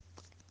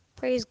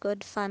Praise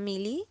God,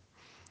 family.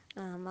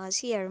 I was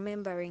here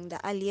remembering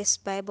the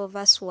earliest Bible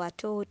verse we were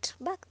taught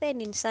back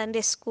then in Sunday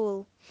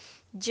school.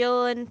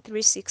 John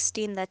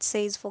 3:16 that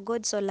says, "For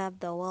God so loved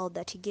the world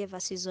that he gave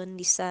us his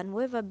only Son.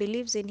 Whoever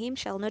believes in him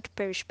shall not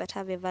perish but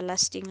have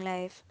everlasting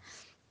life."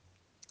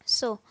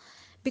 So,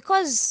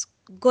 because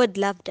God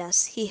loved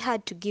us, he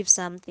had to give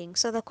something.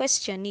 So the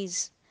question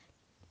is,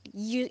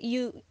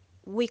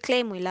 we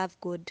claim we love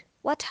God.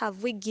 What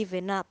have we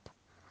given up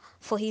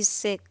for his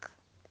sake?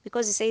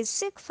 Because he says,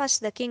 "Seek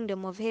first the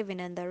kingdom of heaven,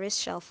 and the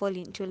rest shall fall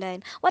into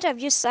line." What have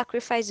you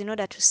sacrificed in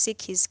order to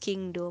seek his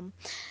kingdom?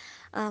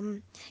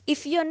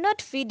 If you're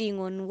not feeding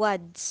on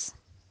words,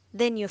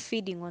 then you're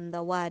feeding on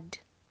the word.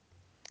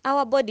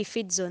 Our body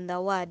feeds on the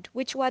word.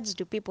 Which words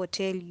do people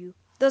tell you?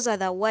 Those are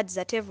the words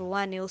that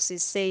everyone else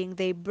is saying.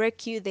 They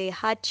break you, they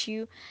hurt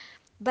you.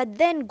 But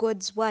then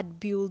God's word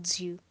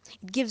builds you.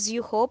 It gives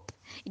you hope,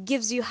 it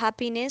gives you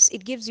happiness,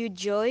 it gives you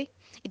joy,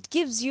 it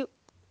gives you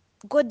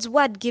God's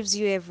word gives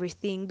you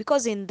everything,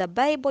 because in the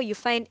Bible you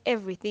find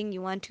everything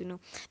you want to know.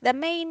 The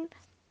main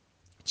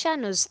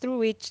channels through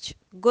which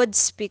God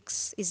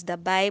speaks is the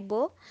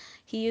Bible.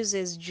 He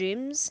uses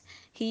dreams,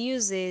 he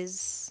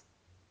uses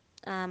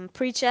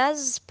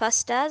preachers,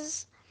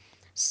 pastors.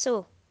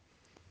 So,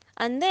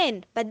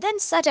 but then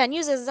Satan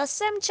uses the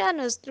same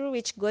channels through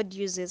which God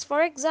uses.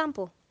 For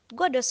example,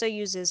 God also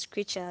uses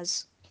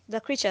creatures. The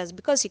creatures,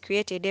 because he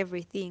created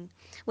everything.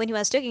 When he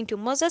was talking to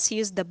Moses, he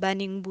used the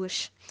burning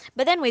bush.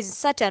 But then when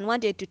Satan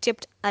wanted to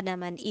tempt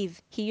Adam and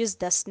Eve, he used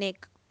the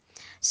snake.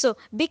 So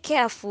be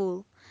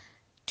careful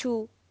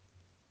to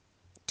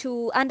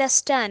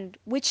understand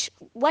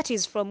what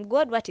is from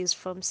God, what is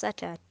from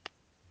Satan.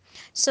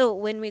 So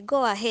when we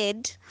go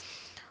ahead,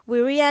 we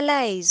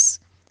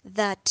realize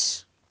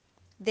that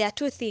there are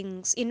two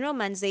things. In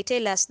Romans, they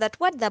tell us that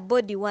what the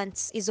body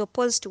wants is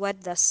opposed to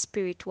what the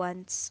spirit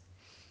wants.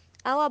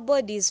 Our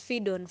bodies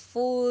feed on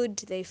food,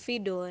 they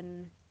feed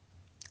on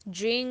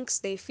drinks,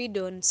 they feed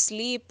on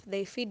sleep,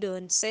 they feed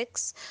on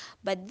sex.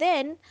 But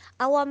then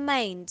our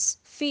minds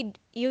feed.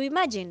 You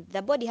imagine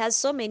the body has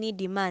so many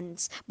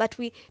demands, but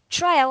we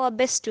try our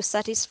best to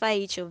satisfy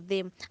each of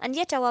them. And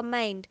yet our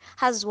mind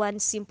has one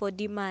simple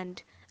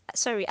demand.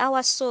 Sorry,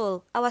 our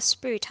soul, our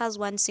spirit has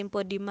one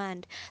simple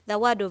demand, the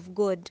word of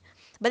God.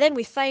 But then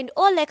we find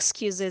all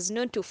excuses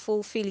not to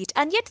fulfill it.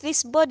 And yet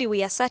this body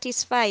we are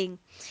satisfying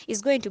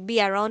is going to be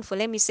around for,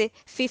 let me say,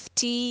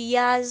 50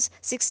 years,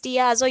 60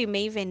 years, or you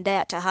may even die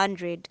at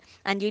 100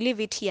 and you leave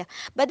it here.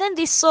 But then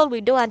this soul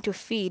we don't want to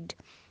feed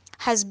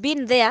has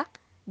been there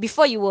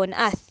before you were on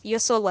earth. Your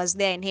soul was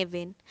there in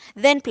heaven.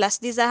 Then plus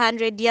these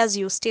 100 years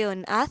you stay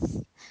on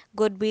earth,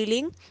 God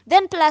willing.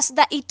 Then plus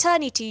the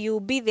eternity, you'll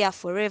be there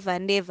forever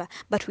and ever.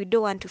 But we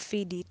don't want to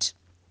feed it.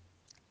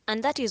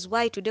 And that is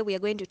why today we are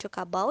going to talk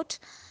about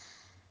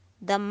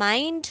the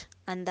mind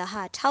and the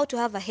heart. How to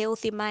have a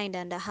healthy mind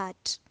and a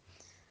heart.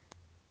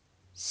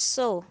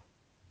 So,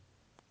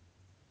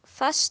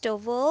 first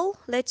of all,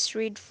 let's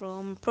read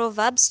from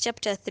Proverbs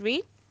chapter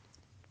 3,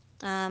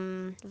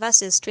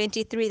 verses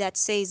 23 that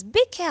says,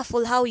 "Be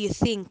careful how you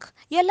think.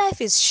 Your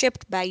life is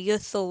shaped by your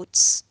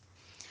thoughts."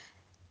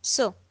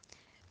 So,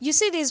 you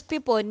see these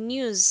people on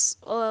news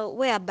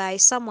whereby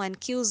someone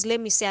kills, let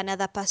me say,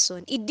 another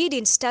person. It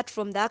didn't start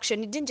from the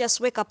action. It didn't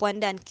just wake up one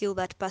day and kill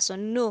that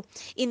person. No.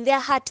 In their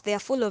heart, they are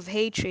full of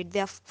hatred.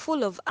 They are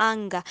full of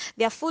anger.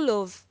 They are full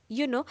of,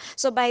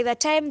 So by the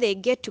time they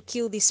get to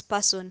kill this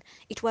person,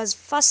 it was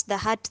first the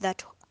heart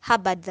that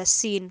harbored the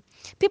sin.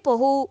 People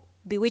who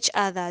bewitch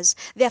others,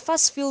 they are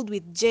first filled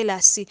with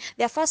jealousy,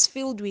 they are first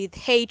filled with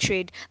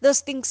hatred. Those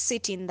things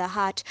sit in the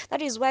heart.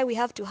 That is why we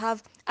have to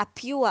have a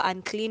pure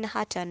and clean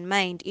heart and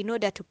mind in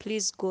order to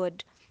please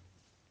God.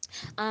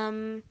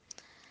 um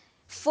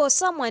for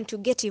someone to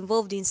get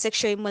involved in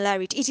sexual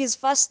immorality, it is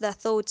first the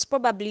thoughts.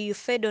 Probably you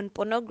fed on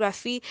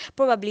pornography,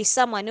 probably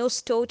someone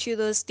else taught you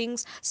those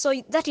things, so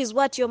that is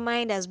what your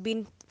mind has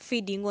been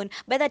feeding on.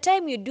 By the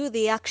time you do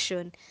the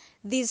action,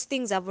 these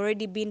things have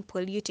already been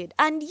polluted.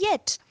 And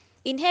yet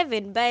in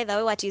heaven, by the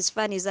way, what is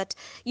fun is that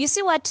you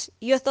see what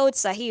your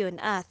thoughts are here on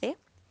earth,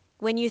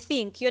 when you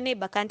think, your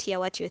neighbor can't hear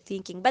what you're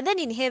thinking. But then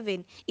in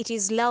heaven, it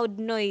is loud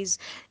noise,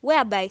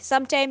 whereby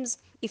sometimes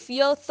if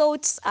your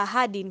thoughts are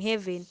heard in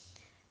heaven,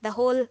 the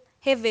whole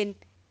heaven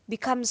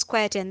becomes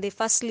quiet and they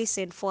first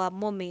listen for a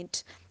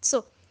moment.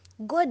 So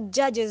God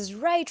judges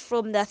right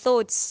from the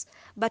thoughts,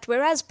 but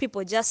whereas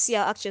people just see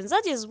our actions.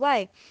 That is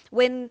why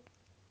when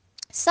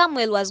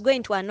Samuel was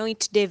going to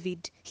anoint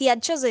David, he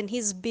had chosen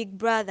his big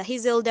brother,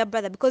 his elder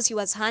brother, because he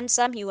was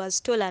handsome, he was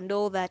tall, and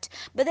all that.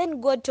 But then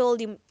God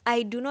told him,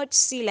 "I do not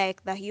see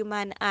like the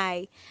human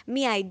eye.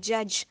 Me, I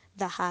judge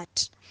the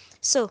heart."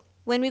 So,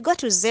 when we go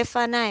to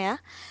Zephaniah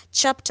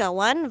chapter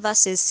 1,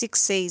 verses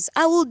 6 says,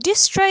 "I will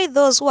destroy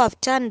those who have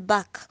turned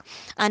back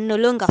and no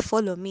longer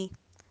follow me."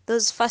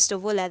 Those, first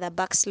of all, are the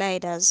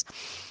backsliders.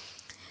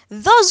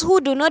 "Those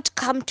who do not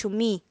come to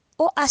me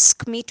or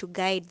ask me to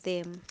guide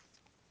them."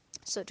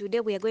 So today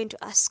we are going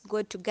to ask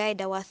God to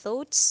guide our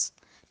thoughts,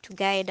 to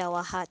guide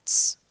our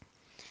hearts.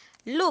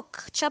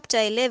 Luke chapter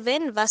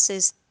 11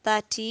 verses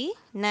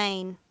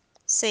 39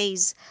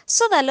 says,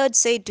 So the Lord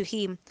said to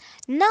him,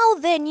 Now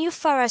then, you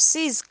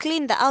Pharisees,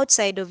 clean the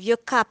outside of your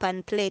cup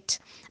and plate,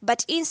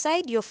 but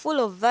inside you're full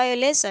of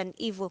violence and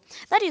evil.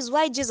 That is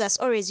why Jesus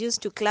always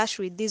used to clash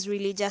with these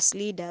religious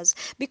leaders,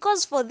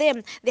 because for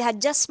them, they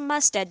had just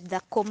mastered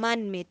the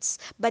commandments,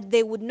 but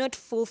they would not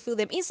fulfill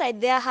them.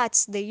 Inside their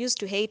hearts, they used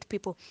to hate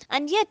people.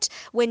 And yet,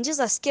 when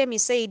Jesus came, he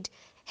said,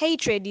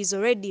 Hatred is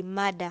already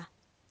murder.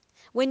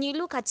 When you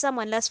look at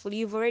someone lustfully,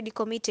 you've already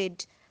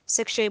committed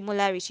sexual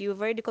immorality,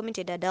 you've already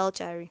committed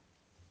adultery.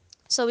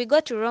 So we go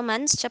to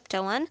Romans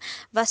chapter 1,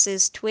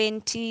 verses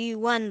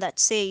 21, that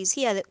says,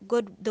 here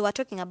God, they were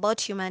talking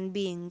about human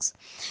beings.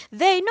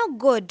 They know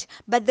God,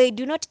 but they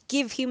do not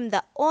give him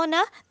the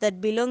honor that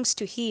belongs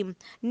to him,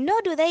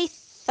 nor do they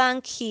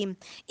thank him.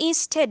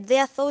 Instead,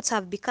 their thoughts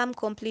have become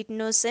complete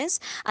nonsense,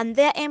 and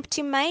their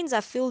empty minds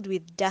are filled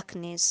with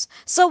darkness.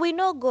 So we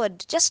know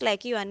God, just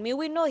like you and me.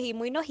 We know him,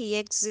 we know he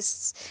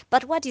exists.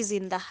 But what is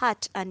in the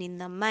heart and in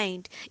the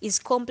mind is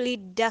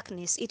complete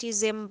darkness. It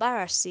is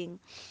embarrassing.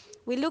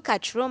 We look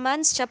at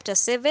Romans chapter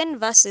 7,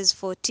 verses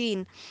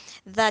 14,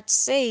 that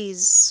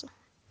says,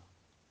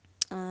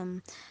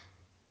 um,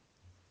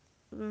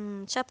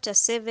 chapter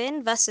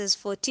 7, verses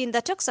 14,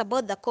 that talks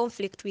about the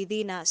conflict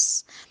within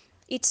us.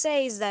 It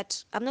says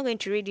that, I'm not going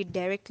to read it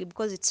directly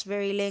because it's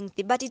very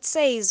lengthy, but it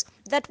says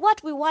that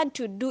what we want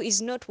to do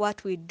is not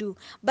what we do.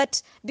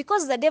 But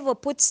because the devil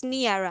puts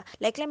nearer,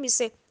 like let me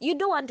say, you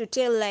don't want to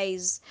tell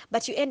lies,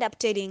 but you end up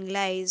telling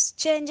lies.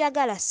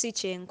 Chenjagala si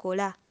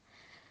chenkola.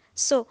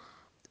 So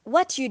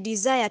what you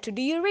desire to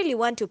do, you really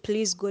want to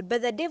please God,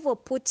 but the devil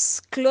puts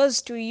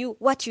close to you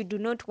what you do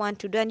not want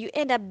to do, and you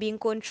end up being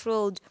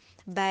controlled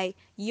by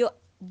your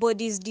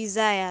body's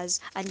desires,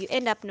 and you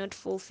end up not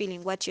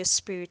fulfilling what your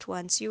spirit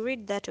wants. You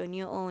read that on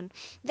your own.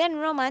 Then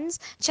Romans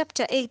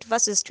chapter 8,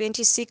 verses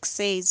 26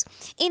 says,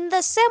 In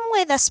the same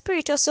way, the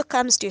Spirit also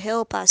comes to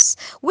help us,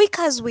 weak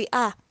as we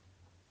are.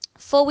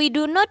 For we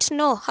do not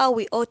know how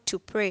we ought to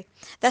pray.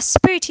 The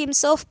Spirit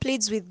Himself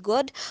pleads with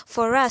God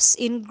for us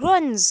in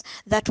groans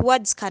that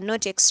words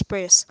cannot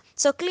express.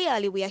 So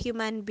clearly, we are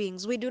human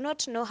beings. We do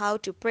not know how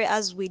to pray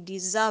as we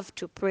deserve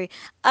to pray,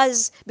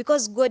 as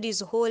because God is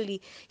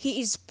holy,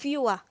 He is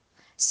pure.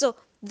 So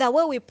the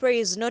way we pray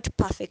is not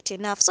perfect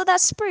enough. So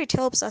that Spirit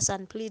helps us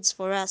and pleads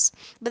for us.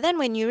 But then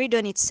when you read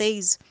on, it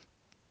says,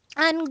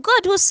 and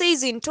God, who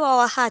sees into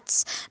our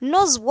hearts,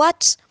 knows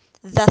what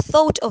the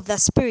thought of the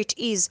Spirit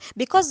is,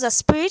 because the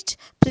Spirit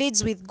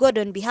pleads with God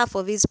on behalf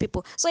of His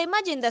people. So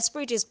imagine the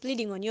Spirit is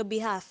pleading on your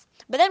behalf.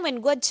 But then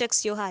when God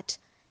checks your heart,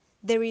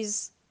 there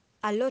is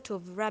a lot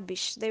of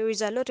rubbish. There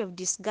is a lot of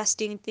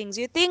disgusting things.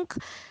 You think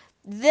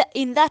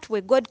in that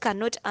way, God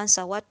cannot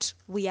answer what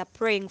we are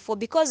praying for,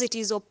 because it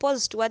is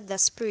opposed to what the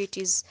Spirit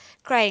is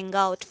crying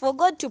out. For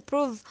God to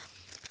prove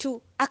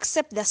to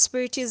accept the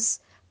Spirit's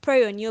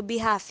prayer on your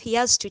behalf, He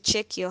has to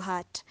check your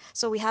heart.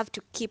 So we have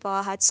to keep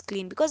our hearts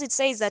clean, because it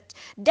says that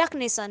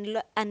darkness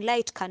and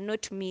light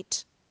cannot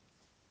meet.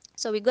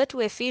 So we go to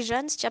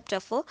Ephesians chapter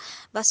 4,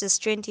 verses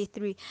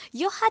 23.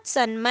 Your hearts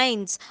and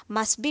minds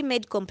must be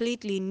made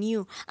completely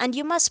new, and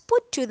you must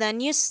put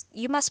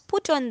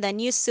on the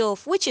new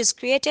self, which is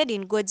created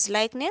in God's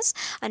likeness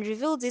and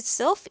reveals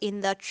itself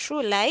in the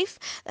true life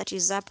that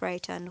is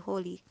upright and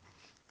holy.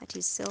 That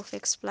is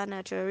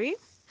self-explanatory.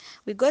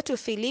 We go to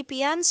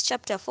Philippians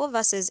chapter 4,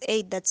 verses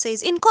 8, that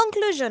says, In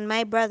conclusion,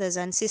 my brothers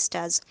and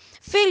sisters,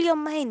 fill your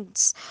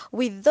minds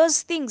with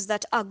those things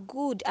that are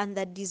good and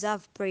that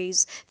deserve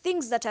praise,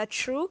 things that are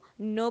true,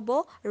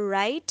 noble,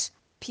 right,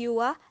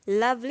 pure,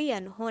 lovely,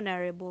 and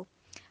honorable.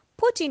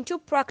 Put into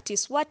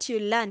practice what you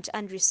learned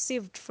and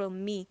received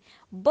from me,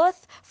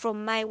 both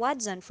from my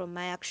words and from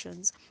my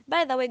actions.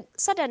 By the way,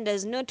 Satan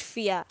does not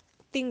fear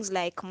things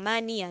like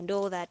money and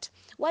all that.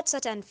 What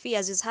Satan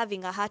fears is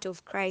having a heart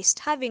of Christ,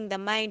 having the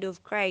mind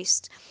of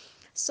Christ.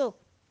 So,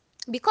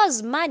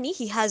 because money,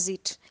 he has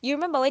it. You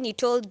remember when he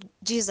told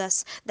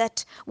Jesus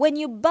that when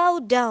you bow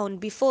down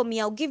before me,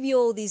 I'll give you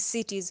all these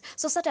cities.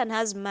 So Satan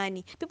has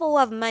money. People who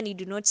have money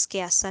do not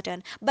scare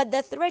Satan. But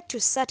the threat to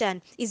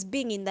Satan is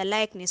being in the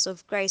likeness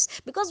of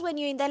Christ. Because when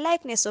you're in the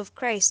likeness of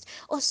Christ,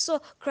 also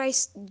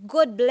Christ,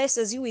 God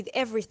blesses you with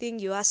everything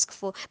you ask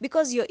for,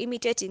 because you're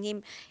imitating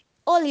him.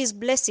 All his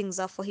blessings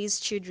are for his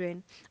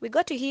children. We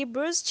go to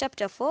Hebrews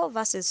chapter 4,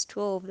 verses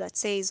 12, that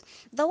says,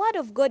 The word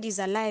of God is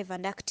alive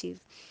and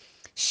active,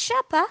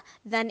 sharper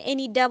than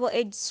any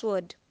double-edged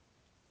sword.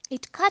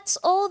 It cuts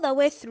all the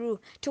way through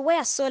to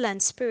where soul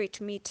and spirit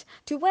meet,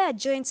 to where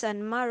joints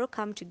and marrow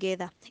come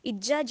together.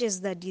 It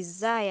judges the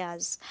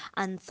desires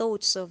and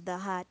thoughts of the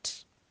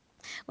heart.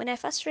 When I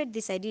first read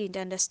this, I didn't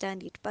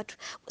understand it, but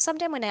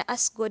sometimes when I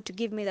ask God to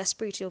give me the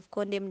spirit of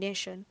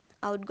condemnation,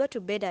 I would go to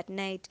bed at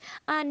night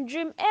and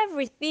dream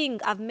everything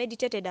I've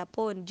meditated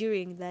upon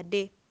during the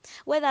day.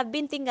 Whether I've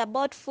been thinking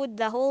about food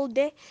the whole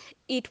day,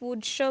 it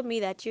would show me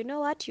that, you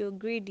know what, you're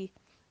greedy.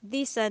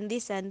 This and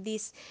this and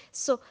this.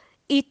 So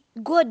It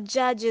God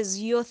judges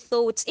your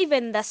thoughts,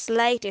 even the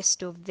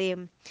slightest of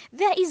them.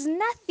 There is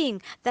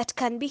nothing that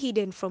can be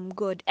hidden from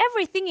God.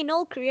 Everything in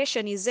all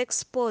creation is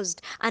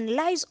exposed and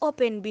lies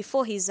open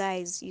before his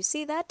eyes. You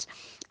see that?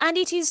 And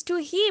it is to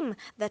him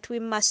that we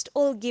must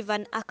all give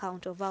an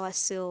account of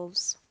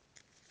ourselves.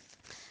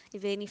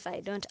 Even if I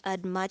don't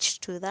add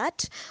much to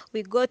that,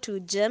 we go to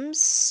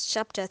James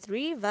chapter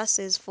 3,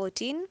 verses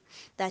 14,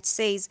 that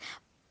says,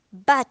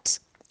 But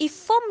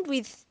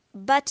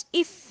but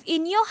if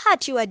in your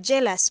heart you are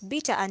jealous,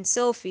 bitter, and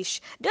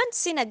selfish, don't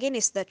sin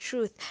against the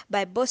truth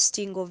by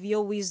boasting of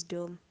your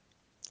wisdom.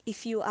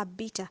 If you are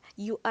bitter,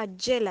 you are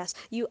jealous,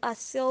 you are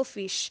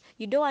selfish,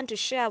 you don't want to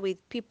share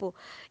with people,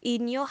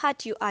 in your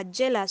heart you are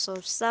jealous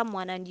of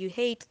someone and you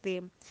hate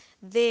them,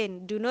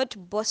 then do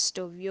not boast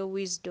of your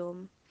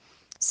wisdom.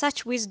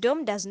 Such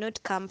wisdom does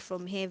not come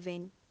from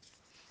heaven.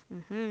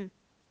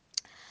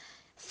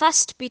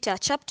 First Peter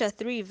chapter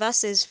 3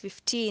 verses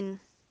 15.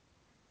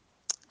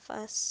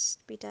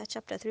 First Peter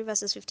chapter 3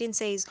 verses 15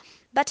 says,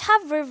 But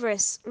have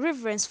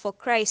reverence for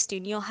Christ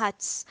in your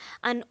hearts,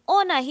 and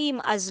honor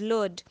him as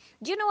Lord.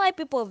 Do you know why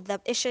people of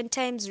the ancient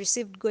times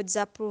received God's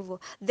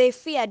approval? They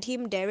feared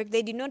him direct.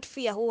 They did not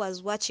fear who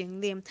was watching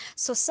them.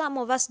 So some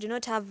of us do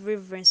not have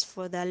reverence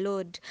for the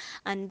Lord,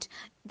 and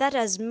that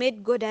has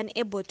made God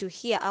unable to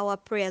hear our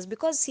prayers,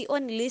 because he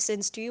only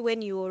listens to you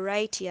when you are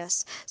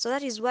righteous. So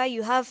that is why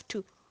you have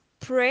to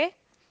pray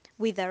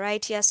with a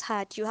righteous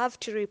heart. You have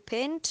to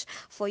repent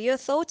for your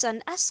thoughts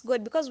and ask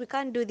God, because we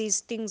can't do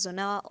these things on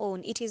our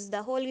own. It is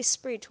the Holy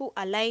Spirit who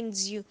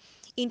aligns you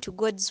into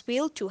God's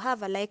will, to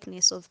have a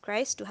likeness of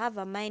Christ, to have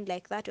a mind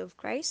like that of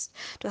Christ,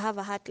 to have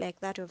a heart like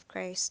that of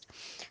Christ.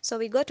 So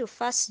we go to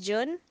First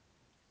John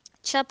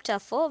chapter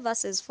 4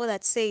 verses 4,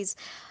 that says,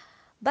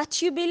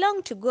 But you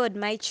belong to God,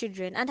 my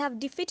children, and have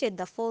defeated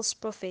the false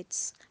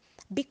prophets,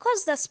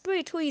 because the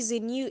spirit who is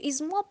in you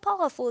is more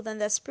powerful than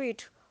the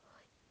spirit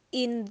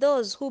in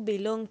those who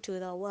belong to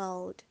the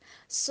world.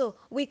 So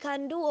we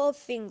can do all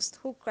things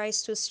through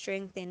Christ who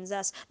strengthens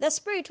us. The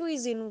spirit who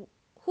is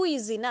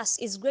in us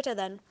is greater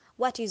than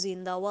what is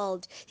in the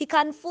world. He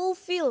can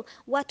fulfill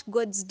what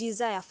God's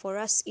desire for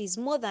us is,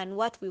 more than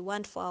what we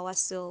want for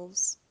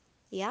ourselves.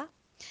 Yeah?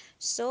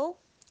 So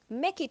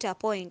make it a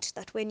point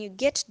that when you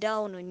get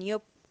down on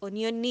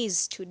your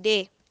knees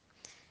today,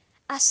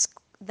 ask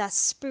the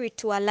spirit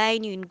to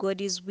align you in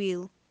God's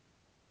will.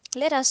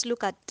 Let us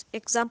look at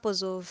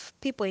examples of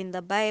people in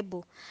the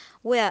Bible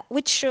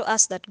which show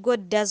us that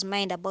God does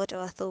mind about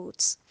our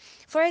thoughts.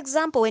 For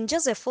example, when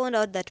Joseph found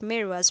out that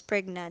Mary was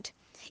pregnant,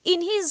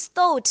 in his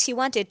thoughts he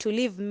wanted to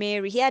leave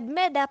Mary. He had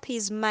made up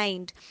his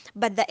mind,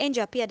 but the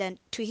angel appeared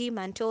to him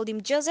and told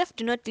him, Joseph,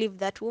 do not leave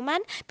that woman,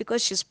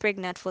 because she's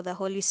pregnant for the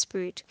Holy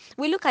Spirit.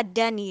 We look at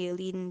Daniel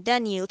in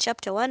Daniel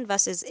chapter 1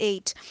 verses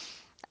 8.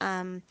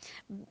 um,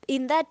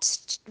 in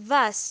that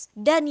verse,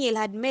 Daniel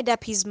had made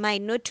up his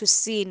mind not to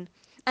sin.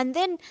 And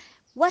then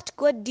what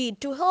God did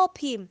to help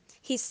him,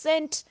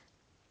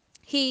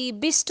 he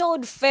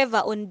bestowed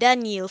favor on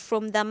Daniel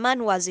from the man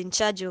who was in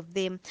charge of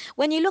them.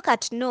 When you look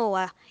at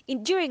Noah,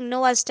 during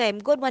Noah's time,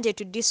 God wanted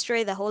to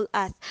destroy the whole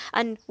earth.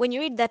 And when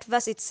you read that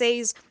verse, it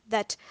says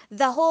that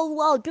the whole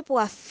world, people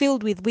were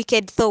filled with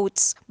wicked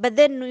thoughts. But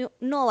then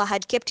Noah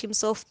had kept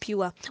himself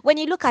pure. When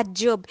you look at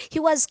Job, he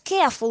was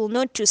careful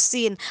not to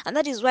sin. And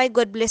that is why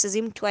God blesses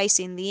him twice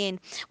in the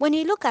end. When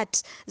you look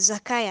at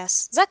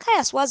Zacchaeus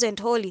wasn't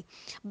holy.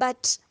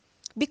 But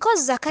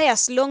because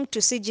Zacchaeus longed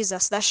to see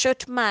Jesus, the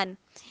short man,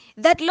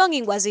 that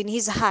longing was in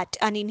his heart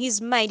and in his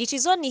mind. It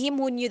is only him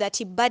who knew that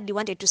he badly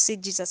wanted to see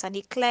Jesus, and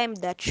he climbed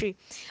the tree.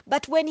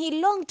 But when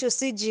he longed to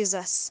see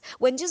Jesus,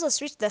 when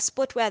Jesus reached the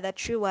spot where the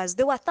tree was,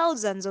 there were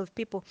thousands of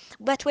people.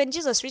 But when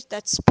Jesus reached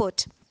that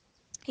spot,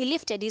 he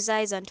lifted his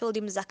eyes and told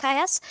him,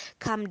 Zacchaeus,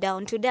 come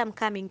down. Today I'm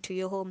coming to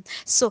your home.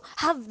 So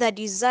have the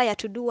desire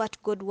to do what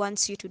God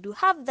wants you to do.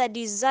 Have the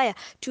desire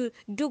to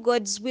do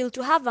God's will,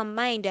 to have a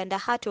mind and a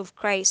heart of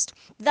Christ.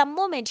 The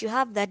moment you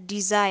have that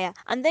desire,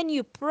 and then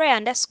you pray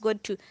and ask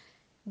God to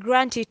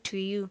grant it to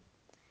you,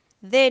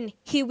 then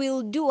he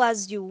will do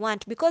as you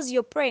want, because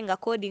you're praying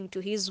according to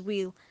his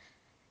will.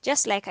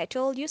 Just like I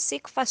told you,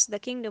 seek first the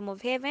kingdom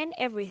of heaven,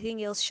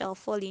 everything else shall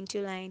fall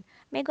into line.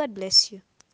 May God bless you.